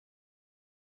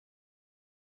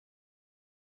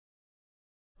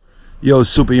Yo,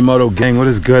 Supermoto gang, what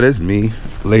is good? It's me,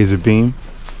 Laser Beam.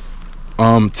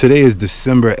 Today is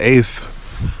December 8th.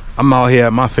 I'm out here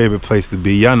at my favorite place to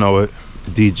be. Y'all know it,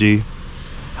 DG.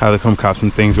 Had to come cop some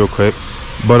things real quick.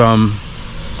 But I'm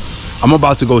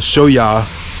about to go show y'all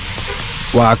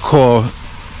what I call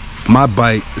my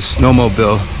bike, the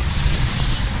Snowmobile.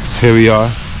 Here we are.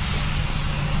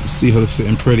 You see her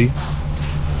sitting pretty.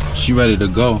 She ready to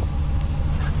go.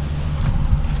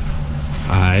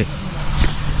 Alright.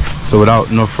 So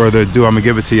without no further ado, I'm gonna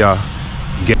give it to y'all.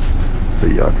 So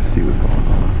y'all can see what's going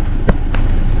on.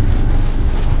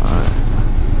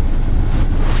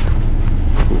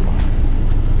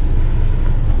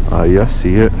 Alright. Yeah, I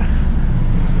see it.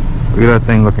 Look at that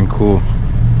thing looking cool.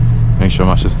 Make sure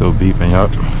my shit's still beeping.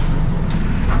 Yup.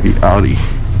 We outie.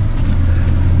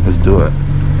 Let's do it.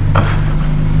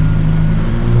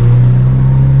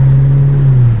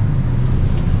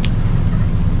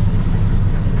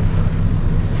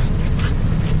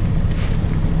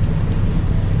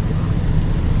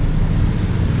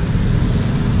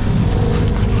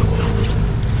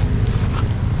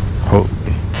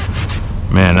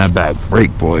 Man, that back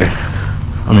brake, boy.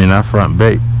 I mean, that front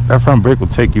brake will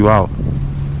take you out.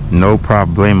 No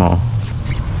problemo.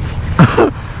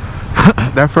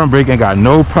 That front brake ain't got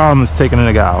no problems taking a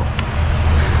nigga out.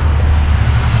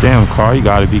 Damn, car, you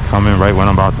gotta be coming right when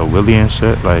I'm about to wheelie and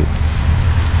shit. Like,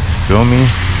 feel me?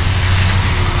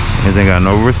 And they got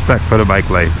no respect for the bike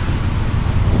life.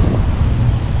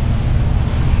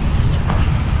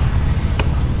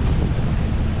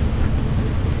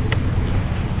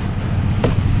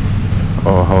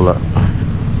 Oh, hold up.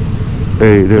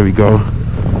 Hey, there we go.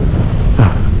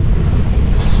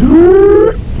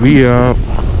 We up.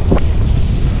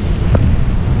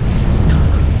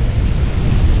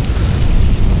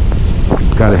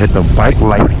 Gotta hit the bike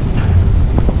light.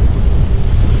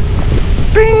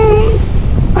 Bing!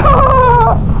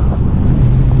 Ah!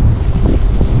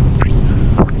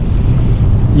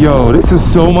 Yo, this is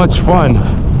so much fun.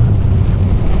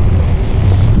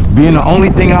 Being the only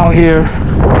thing out here.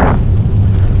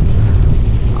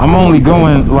 I'm only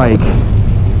going like,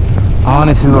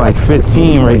 honestly, like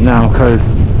 15 right now, because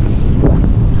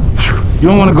you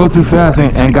don't want to go too fast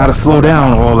and gotta slow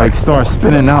down or like start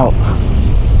spinning out.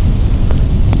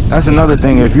 That's another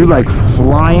thing. If you like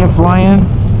flying,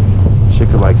 shit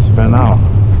could like spin out.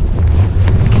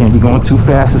 Can't be going too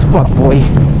fast as fuck, boy.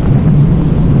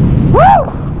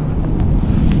 Woo!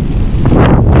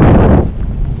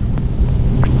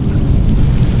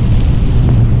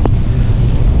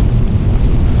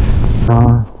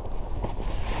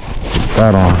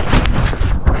 Put that on.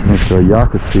 Make sure y'all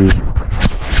can see.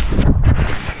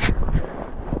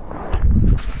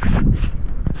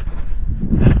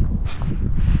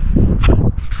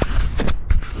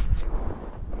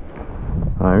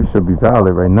 Alright, we should be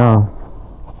valid right now.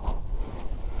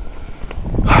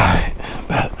 Alright,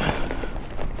 bet.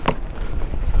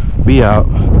 Be out.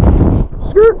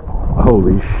 Skirt.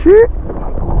 Holy shit.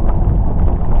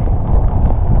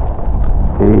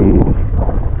 Hey.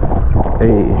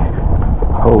 Hey,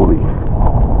 holy.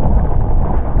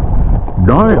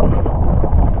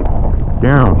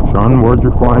 Damn, son, where'd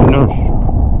you find this?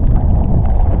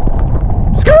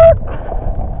 Skirt!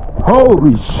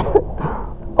 Holy shit.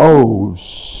 Oh,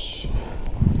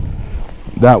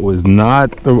 that was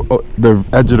not the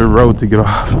edge of the road to get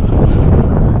off.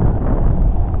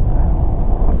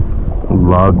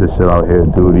 Love this shit out here,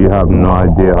 dude. You have no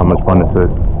idea how much fun this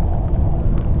is.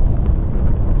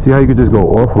 See how you could just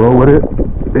go off-road with it?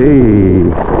 Hey.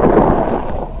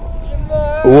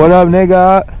 What up,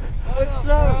 nigga? What's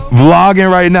up? Vlogging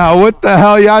right now. What the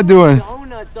hell y'all doing?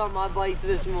 Donuts on my bike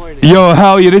this morning. Yo,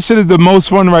 hell yeah. This shit is the most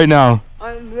fun right now.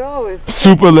 I know. It's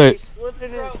super lit.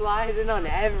 Slipping and sliding on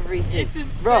everything. It's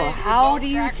insane. Bro, how do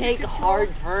you take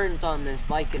hard turns on this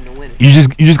bike in the winter? You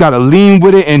just gotta lean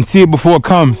with it and see it before it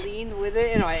comes. Lean with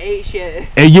it and I ate shit.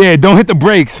 Hey, yeah, don't hit the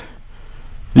brakes.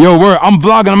 Yo, word, I'm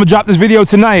vlogging. I'm gonna drop this video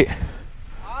tonight.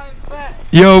 I bet.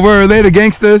 Yo, word, later,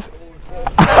 gangsters.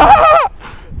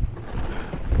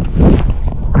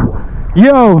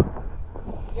 Yo,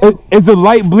 is the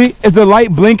light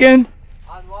blinking?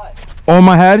 On what? On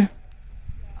my head?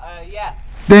 Yeah.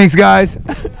 Thanks, guys.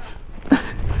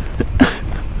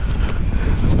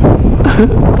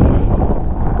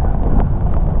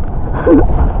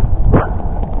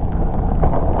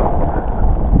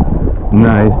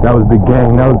 Nice, that was the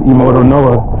gang. That was Emoto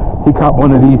Noah. He copped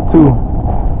one of these too.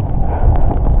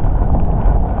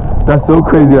 That's so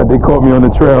crazy that they caught me on the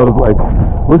trails. Like,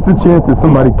 what's the chance that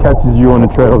somebody catches you on the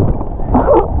trails?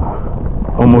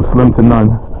 Almost slim to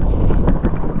none.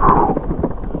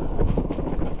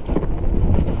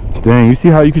 Dang, you see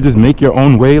how you could just make your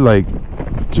own way? Like,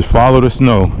 just follow the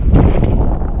snow.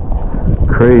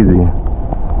 Crazy.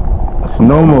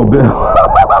 Snowmobile.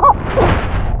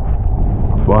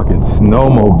 Fucking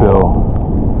snowmobile.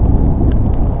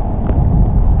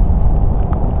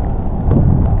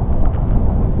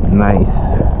 Nice.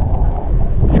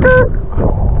 Skirt.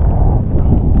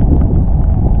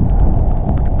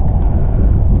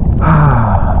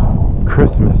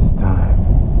 Christmas time.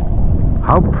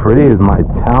 How pretty is my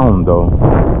town though?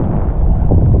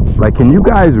 Like, can you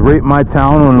guys rate my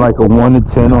town on like a 1 to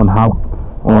 10 on how,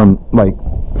 on like,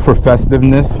 for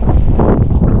festiveness?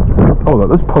 Hold up,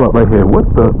 let's pull up right here.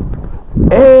 What the?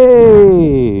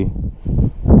 Hey!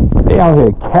 They out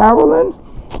here caroling?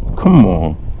 Come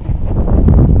on.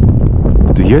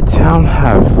 Do your town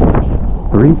have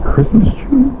 3 Christmas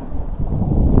trees?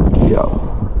 Yo.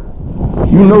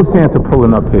 You know Santa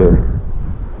pulling up here.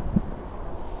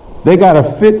 They got a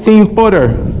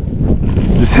 15-footer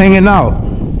just hanging out.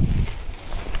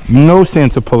 You know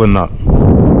Santa pulling up.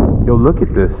 Yo, look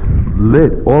at this.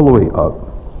 Lit all the way up.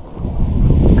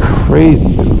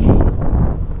 Crazy, dude.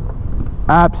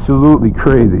 Absolutely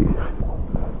crazy.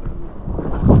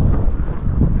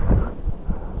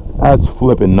 That's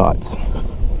flipping nuts.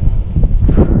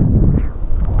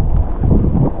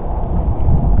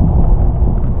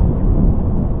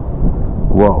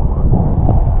 Whoa.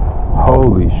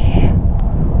 Holy sh...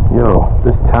 Yo,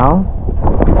 this town?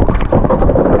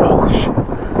 Oh shit.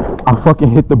 I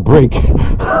fucking hit the brake.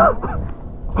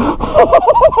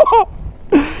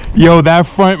 Yo, that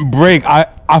front brake.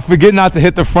 I forget not to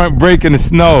hit the front brake in the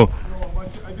snow.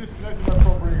 I disconnected my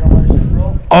front brake on my shit,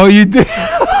 bro. Oh, you did?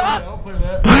 Yeah, don't play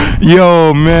that.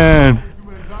 Yo, man. Too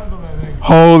many times on that thing.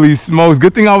 Holy smokes.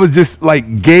 Good thing I was just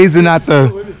like gazing at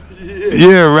the...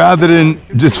 Yeah, rather than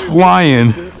just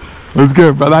flying. What's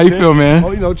good, brother? How you feel, man?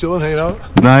 Oh, you know, chilling, hanging out.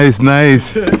 Nice,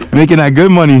 nice. Making that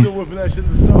good money. Still whipping that shit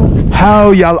in the snow.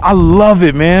 Hell yeah, I love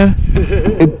it, man.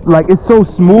 It's so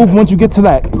smooth once you get to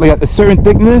that, like at a certain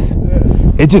thickness.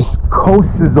 Yeah. It just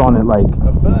coasts on it, like.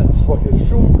 I bet. It's fucking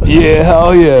shoot. Yeah,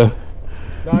 hell yeah.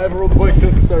 Nah, I haven't rode the bike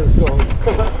since it started snowing.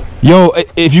 Yo,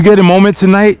 if you get a moment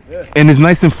tonight, yeah, and it's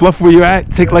nice and fluffy where you're at,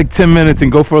 take like 10 minutes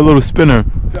and go for a little spinner.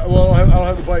 Well, I don't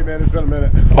have the bike, man. It's been a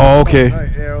minute. Oh, okay.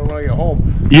 Yeah, when I get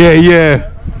home.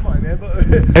 Yeah. I'm fine, man. But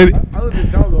I live in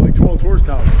town though, like 12 tours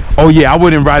town. Oh yeah, I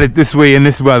wouldn't ride it this way in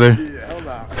this weather. Yeah, hell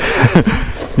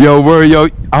nah. Yo, word, yo.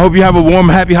 I hope you have a warm,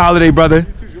 happy holiday, brother.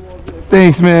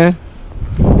 Thanks, man.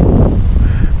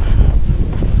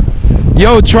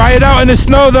 Yo, try it out in the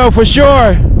snow though, for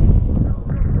sure.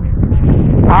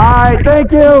 Alright,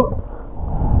 thank you.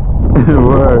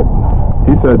 Word.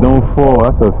 He said don't fall.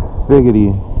 That's a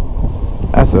figgity.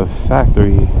 That's a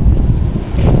factory.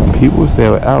 People stay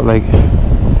out like,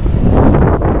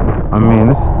 I mean,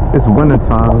 it's winter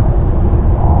time.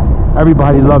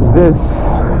 Everybody loves this.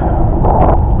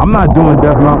 I'm not doing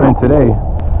Death Mountain today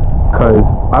because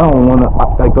I don't want to,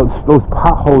 like those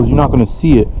potholes, you're not going to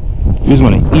see it. You just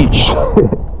want to eat shit.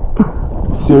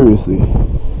 Seriously.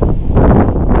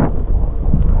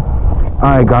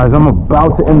 Alright guys, I'm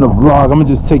about to end the vlog. I'm going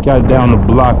to just take y'all down the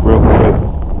block real quick.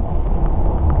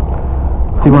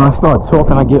 See, when I start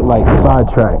talking, I get like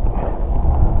sidetracked.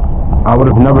 I would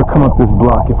have never come up this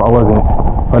block if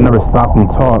I never stopped and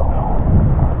talked.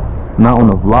 Not on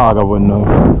the vlog, I wouldn't know.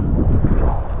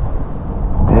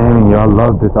 Dang, y'all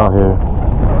love this out here.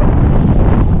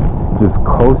 Just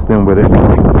coasting with it.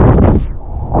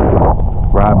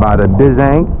 Right by the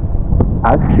Bizang.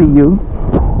 I see you.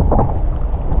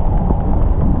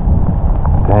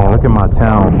 Dang, look at my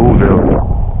town, Whoville.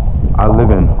 I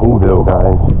live in Whoville,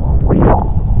 guys.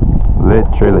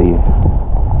 Literally.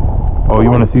 Oh, you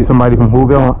want to see somebody from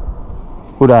Whoville?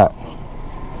 Who that?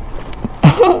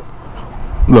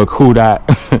 Look, who that?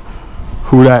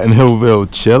 Who that in Whoville?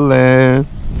 Chillin'.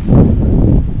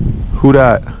 Who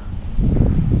that?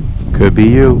 Could be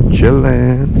you.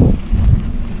 Chillin'.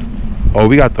 Oh,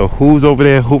 we got the Who's over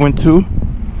there hooping too.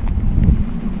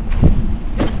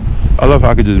 I love how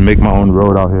I could just make my own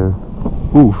road out here.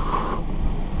 Oof.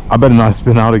 I better not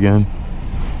spin out again.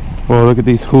 Well, look at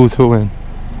these Who's hooing.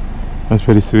 That's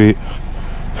pretty sweet.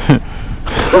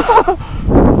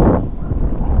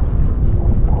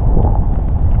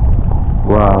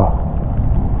 Wow.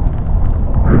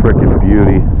 Freaking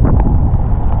beauty.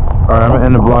 Alright, I'm gonna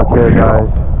end the vlog here, guys.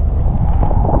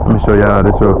 Let me show y'all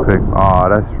this real quick. Aw,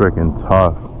 that's freaking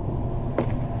tough.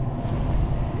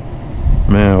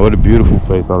 Man, what a beautiful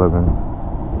place I live in.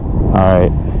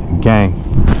 Alright, gang.